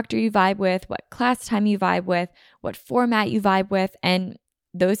what instructor you vibe with, what class time you vibe with, what format you vibe with. And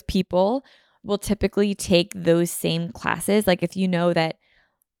those people will typically take those same classes. Like if you know that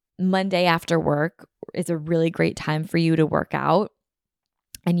Monday after work is a really great time for you to work out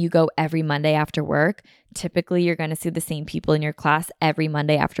and you go every Monday after work, typically you're going to see the same people in your class every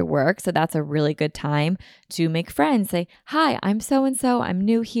Monday after work. So that's a really good time to make friends. Say, hi, I'm so-and-so. I'm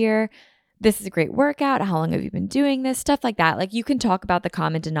new here. This is a great workout. How long have you been doing this? Stuff like that. Like you can talk about the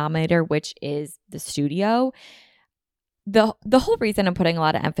common denominator, which is the studio. The whole reason I'm putting a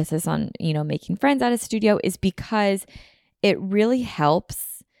lot of emphasis on, making friends at a studio is because it really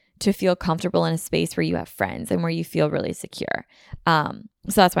helps to feel comfortable in a space where you have friends and where you feel really secure. So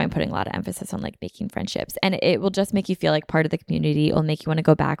that's why I'm putting a lot of emphasis on like making friendships, and it will just make you feel like part of the community. It'll make you want to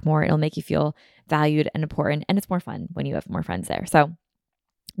go back more. It'll make you feel valued and important, and it's more fun when you have more friends there. So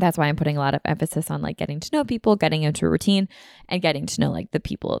that's why I'm putting a lot of emphasis on like getting to know people, getting into a routine, and getting to know like the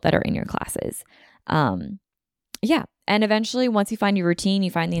people that are in your classes. Yeah. And eventually once you find your routine, you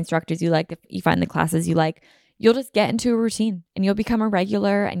find the instructors you like, you find the classes you like, you'll just get into a routine and you'll become a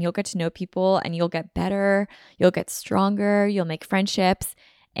regular and you'll get to know people and you'll get better, you'll get stronger, you'll make friendships.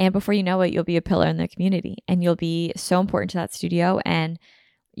 And before you know it, you'll be a pillar in the community and you'll be so important to that studio and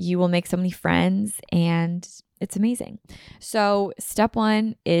you will make so many friends and it's amazing. So step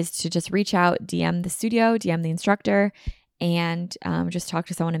one is to just reach out, DM the studio, DM the instructor, and just talk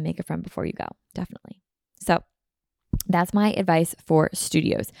to someone and make a friend before you go. Definitely. So that's my advice for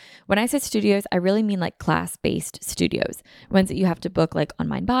studios. When I say studios, I really mean like class-based studios, ones that you have to book like on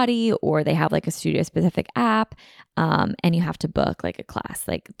Mindbody, or they have like a studio-specific app, and you have to book like a class.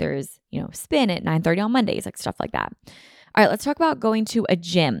 Like there's, spin at 9:30 on Mondays, like stuff like that. All right, let's talk about going to a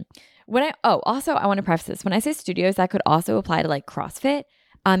gym. Also I want to preface this. When I say studios, that could also apply to like CrossFit.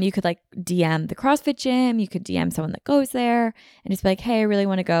 You could like DM the CrossFit gym. You could DM someone that goes there and just be like, hey, I really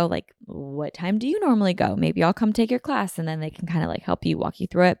want to go. Like, what time do you normally go? Maybe I'll come take your class, and then they can kind of like help you, walk you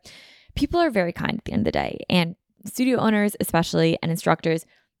through it. People are very kind at the end of the day, and studio owners, especially, and instructors,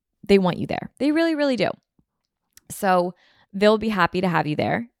 they want you there. They really, really do. So they'll be happy to have you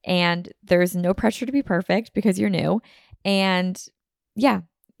there, and there's no pressure to be perfect because you're new. And yeah,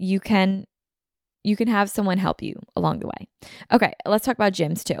 you can have someone help you along the way. Okay, let's talk about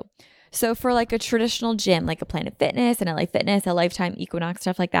gyms too. So for like a traditional gym, like a Planet Fitness, an LA Fitness, a Lifetime, Equinox,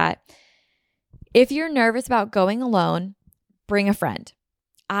 stuff like that, if you're nervous about going alone, bring a friend.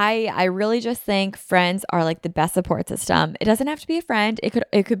 I really just think friends are like the best support system. It doesn't have to be a friend.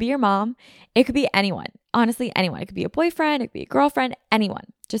 It could be your mom. It could be anyone. Honestly, anyone. It could be a boyfriend. It could be a girlfriend. Anyone.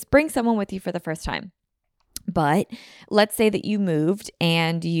 Just bring someone with you for the first time. But let's say that you moved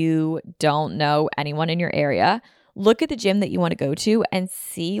and you don't know anyone in your area. Look at the gym that you want to go to and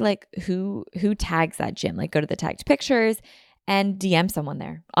see like who tags that gym. Like go to the tagged pictures and DM someone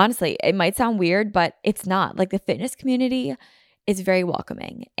there. Honestly, it might sound weird, but it's not. Like the fitness community is very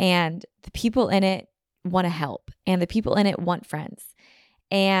welcoming and the people in it want to help and the people in it want friends.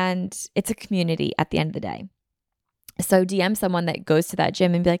 And it's a community at the end of the day. So DM someone that goes to that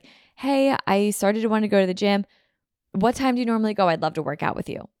gym and be like, hey, I started to want to go to the gym. What time do you normally go? I'd love to work out with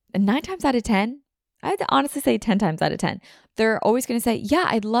you. And 9 times out of 10, I'd honestly say 10 times out of 10, they're always going to say, yeah,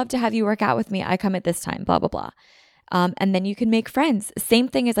 I'd love to have you work out with me. I come at this time, blah, blah, blah. And then you can make friends. Same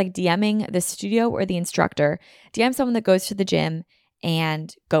thing as like DMing the studio or the instructor. DM someone that goes to the gym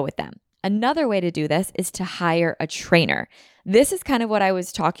and go with them. Another way to do this is to hire a trainer. This is kind of what I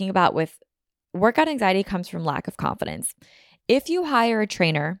was talking about with workout anxiety comes from lack of confidence. If you hire a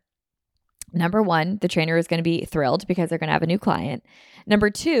trainer, Number one, the trainer is going to be thrilled because they're going to have a new client. Number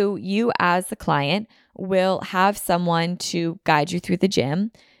two, you as the client will have someone to guide you through the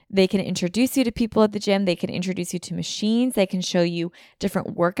gym. They can introduce you to people at the gym. They can introduce you to machines. They can show you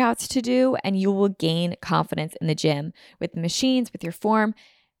different workouts to do, and you will gain confidence in the gym with the machines, with your form.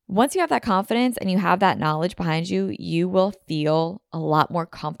 Once you have that confidence and you have that knowledge behind you, you will feel a lot more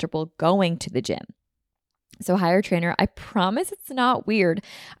comfortable going to the gym. So hire a trainer. I promise it's not weird.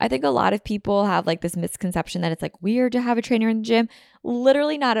 I think a lot of people have like this misconception that it's like weird to have a trainer in the gym.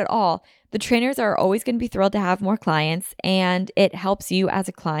 Literally not at all. The trainers are always going to be thrilled to have more clients, and it helps you as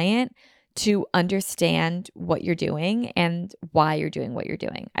a client to understand what you're doing and why you're doing what you're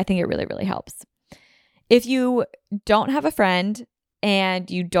doing. I think it really, really helps. If you don't have a friend and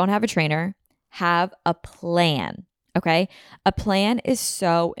you don't have a trainer, have a plan. Okay. A plan is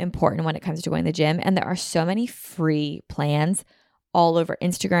so important when it comes to going to the gym. And there are so many free plans all over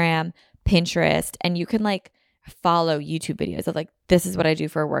Instagram, Pinterest, and you can like follow YouTube videos of like, this is what I do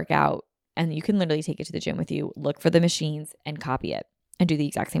for a workout. And you can literally take it to the gym with you, look for the machines and copy it and do the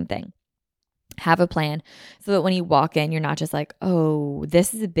exact same thing. Have a plan so that when you walk in, you're not just like, oh,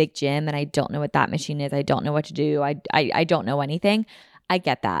 this is a big gym and I don't know what that machine is. I don't know what to do. I don't know anything. I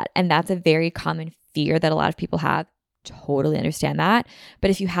get that. And that's a very common fear that a lot of people have. Totally understand that. But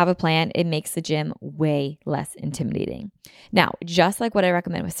if you have a plan, it makes the gym way less intimidating. Now, just like what I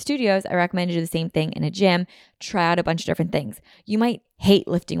recommend with studios, I recommend you do the same thing in a gym. Try out a bunch of different things. You might hate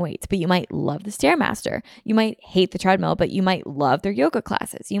lifting weights, but you might love the Stairmaster. You might hate the treadmill, but you might love their yoga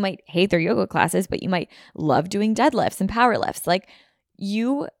classes. You might hate their yoga classes, but you might love doing deadlifts and power lifts. Like,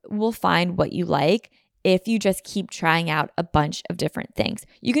 you will find what you like if you just keep trying out a bunch of different things.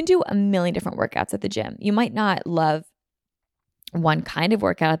 You can do a million different workouts at the gym. You might not love one kind of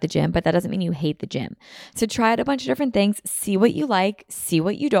workout at the gym, but that doesn't mean you hate the gym. So try out a bunch of different things, see what you like, see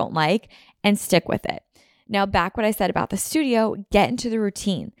what you don't like, and stick with it. Now, back what I said about the studio, get into the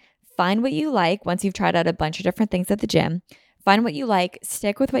routine. Find what you like once you've tried out a bunch of different things at the gym. Find what you like,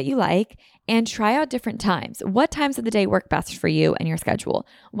 stick with what you like, and try out different times. What times of the day work best for you and your schedule?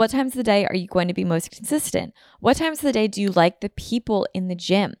 What times of the day are you going to be most consistent? What times of the day do you like the people in the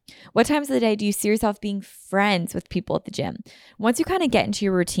gym? What times of the day do you see yourself being friends with people at the gym? Once you kind of get into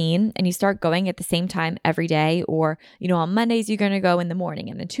your routine and you start going at the same time every day, or, on Mondays, you're going to go in the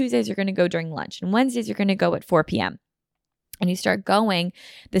morning, and then Tuesdays, you're going to go during lunch, and Wednesdays, you're going to go at 4 p.m. and you start going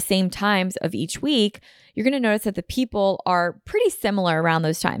the same times of each week, you're going to notice that the people are pretty similar around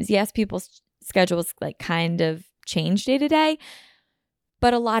those times. Yes, people's schedules like kind of change day to day,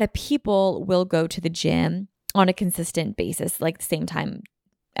 but a lot of people will go to the gym on a consistent basis, like the same time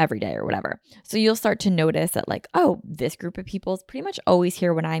every day or whatever. So you'll start to notice that like, oh, this group of people is pretty much always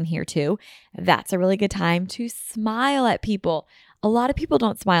here when I'm here too. That's a really good time to smile at people. A lot of people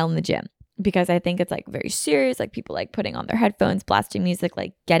don't smile in the gym, because I think it's like very serious, like people like putting on their headphones, blasting music,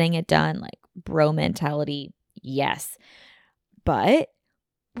 like getting it done, like bro mentality. Yes. But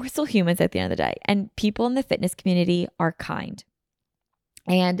we're still humans at the end of the day. And people in the fitness community are kind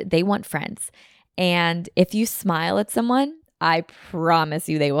and they want friends. And if you smile at someone, I promise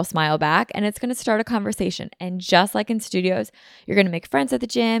you they will smile back, and it's going to start a conversation. And just like in studios, you're going to make friends at the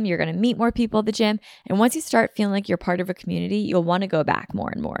gym. You're going to meet more people at the gym. And once you start feeling like you're part of a community, you'll want to go back more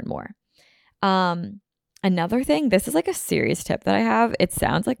and more and more. Another thing, this is like a serious tip that I have. It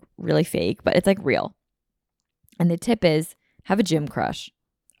sounds like really fake, but it's like real. And the tip is have a gym crush.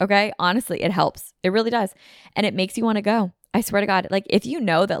 Okay. Honestly, it helps. It really does. And it makes you want to go. I swear to God, like if you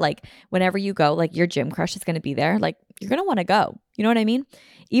know that like whenever you go, like your gym crush is going to be there, like you're going to want to go. You know what I mean?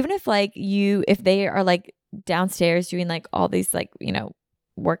 Even if like if they are like downstairs doing like all these like,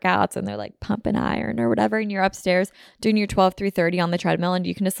 workouts and they're like pumping iron or whatever, and you're upstairs doing your 12-3-30 on the treadmill and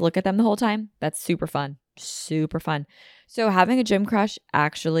you can just look at them the whole time. That's super fun. Super fun. So having a gym crush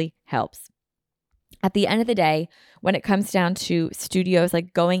actually helps. At the end of the day, when it comes down to studios,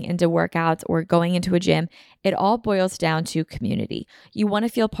 like going into workouts or going into a gym, it all boils down to community. You want to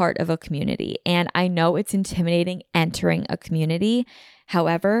feel part of a community. And I know it's intimidating entering a community.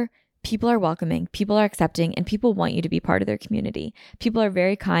 However, people are welcoming, people are accepting, and people want you to be part of their community. People are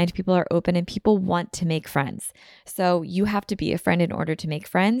very kind, people are open, and people want to make friends. So you have to be a friend in order to make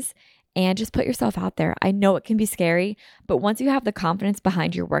friends, and just put yourself out there. I know it can be scary, but once you have the confidence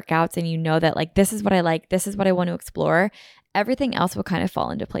behind your workouts and you know that like, this is what I like, this is what I want to explore, everything else will kind of fall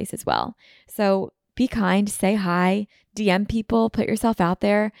into place as well. So be kind, say hi, DM people, put yourself out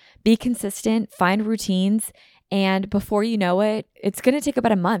there, be consistent, find routines. And before you know it, it's going to take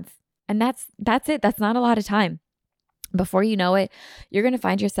about a month. And that's it. That's not a lot of time. Before you know it, you're going to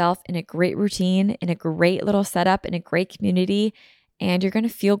find yourself in a great routine, in a great little setup, in a great community. and you're going to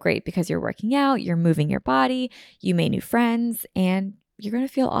feel great because you're working out, you're moving your body, you made new friends, and you're going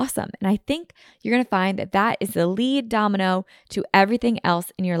to feel awesome. And I think you're going to find that that is the lead domino to everything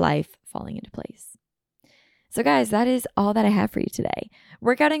else in your life falling into place. So guys, that is all that I have for you today.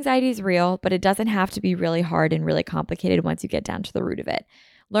 Workout anxiety is real, but it doesn't have to be really hard and really complicated once you get down to the root of it.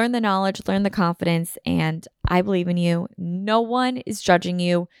 Learn the knowledge, learn the confidence, and I believe in you. No one is judging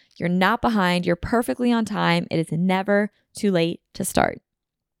you. You're not behind. You're perfectly on time. It is never too late to start.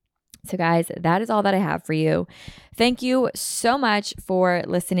 So guys, that is all that I have for you. Thank you so much for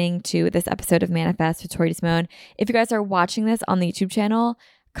listening to this episode of Manifest with Tori Simone. If you guys are watching this on the YouTube channel,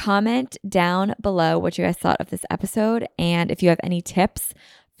 comment down below what you guys thought of this episode. And if you have any tips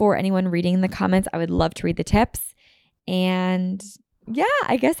for anyone reading in the comments, I would love to read the tips. And yeah,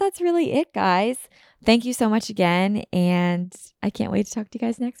 I guess that's really it, guys. Thank you so much again. And I can't wait to talk to you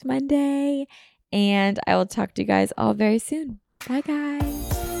guys next Monday. And I will talk to you guys all very soon. Bye,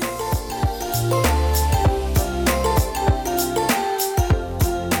 guys.